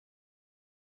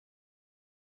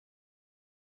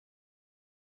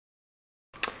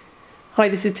Hi,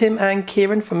 this is Tim and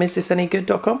Kieran from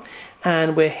isthisanyogood.com,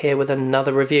 and we're here with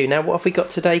another review. Now, what have we got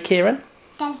today, Kieran?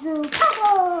 Guzzle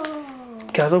Puzzle!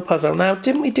 Guzzle Puzzle. Now,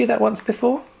 didn't we do that once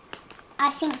before?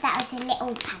 I think that was a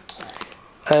little packet.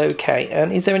 Okay,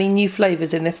 and is there any new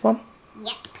flavours in this one?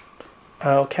 Yep.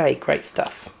 Okay, great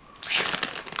stuff.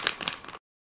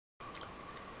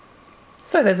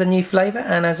 So there's a new flavour,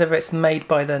 and as ever it's made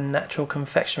by the Natural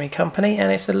Confectionery Company,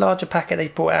 and it's a larger packet they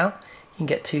brought out. You can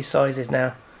get two sizes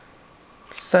now.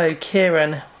 So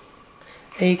Kieran,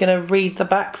 are you going to read the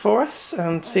back for us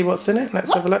and see what's in it?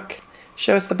 Let's have a look.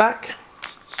 Show us the back.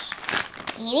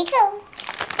 Here we go.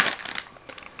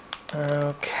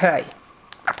 Okay.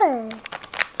 Apple.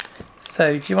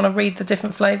 So do you want to read the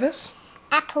different flavours?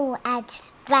 Apple adds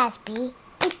raspberry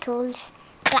equals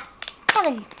black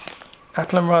currant.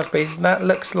 Apple and raspberries. That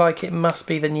looks like it must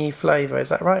be the new flavour, is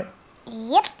that right?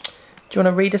 Yep. Do you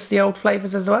want to read us the old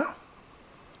flavours as well?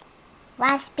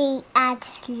 Raspberry add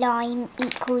lime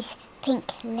equals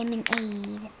pink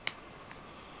lemonade.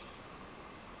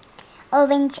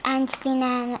 Orange and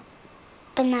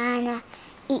banana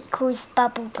equals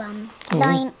bubblegum.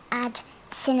 Lime add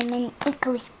cinnamon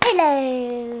equals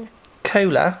cola.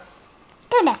 Cola?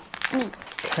 Cola.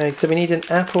 Okay, so we need an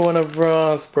apple and a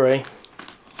raspberry.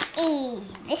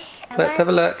 Is this a Let's have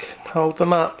a look. Hold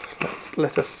them up.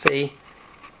 Let us see.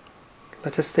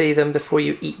 Let us see them before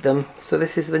you eat them. So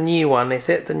this is the new one, is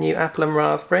it? The new apple and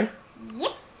raspberry?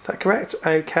 Yep. Is that correct?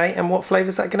 Okay, and what flavour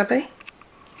is that going to be?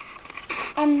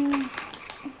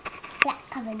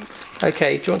 Black currant.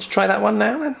 Okay, do you want to try that one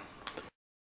now then?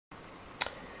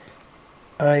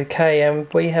 Okay, and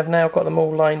we have now got them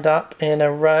all lined up in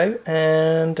a row,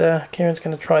 and Kieran's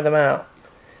going to try them out.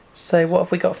 So what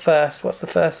have we got first? What's the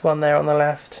first one there on the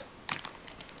left?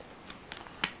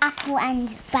 Apple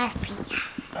and raspberry.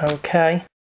 Okay.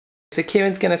 So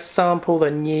Kieran's going to sample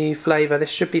the new flavour. This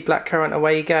should be blackcurrant.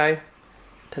 Away you go.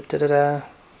 Da, da, da,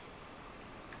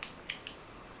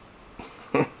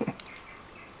 da.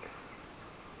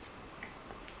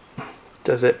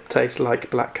 Does it taste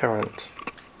like blackcurrant?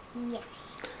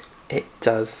 Yes. It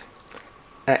does.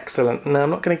 Excellent. Now I'm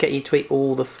not going to get you to eat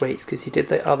all the sweets because you did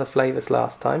the other flavours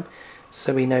last time,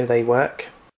 so we know they work.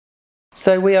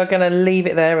 So we are going to leave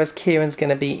it there as Kieran's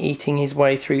going to be eating his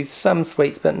way through some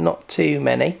sweets but not too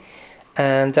many.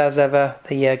 And as ever,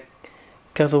 the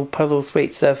Guzzle Puzzle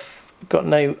sweets have got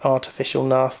no artificial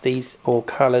nasties or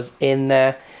colours in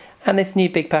there. And this new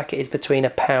big packet is between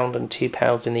 £1 and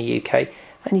 £2 in the UK.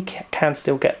 And you can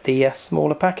still get the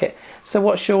smaller packet. So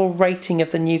what's your rating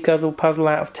of the new Guzzle Puzzle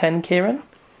out of 10, Kieran?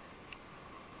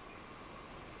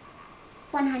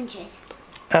 100.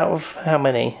 Out of how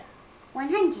many?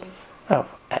 100. Oh,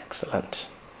 excellent.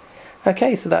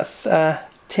 Okay, so that's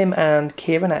Tim and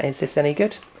Kieran at Is This Any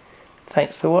Good?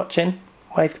 Thanks for watching.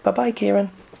 Wave bye-bye,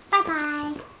 Kieran.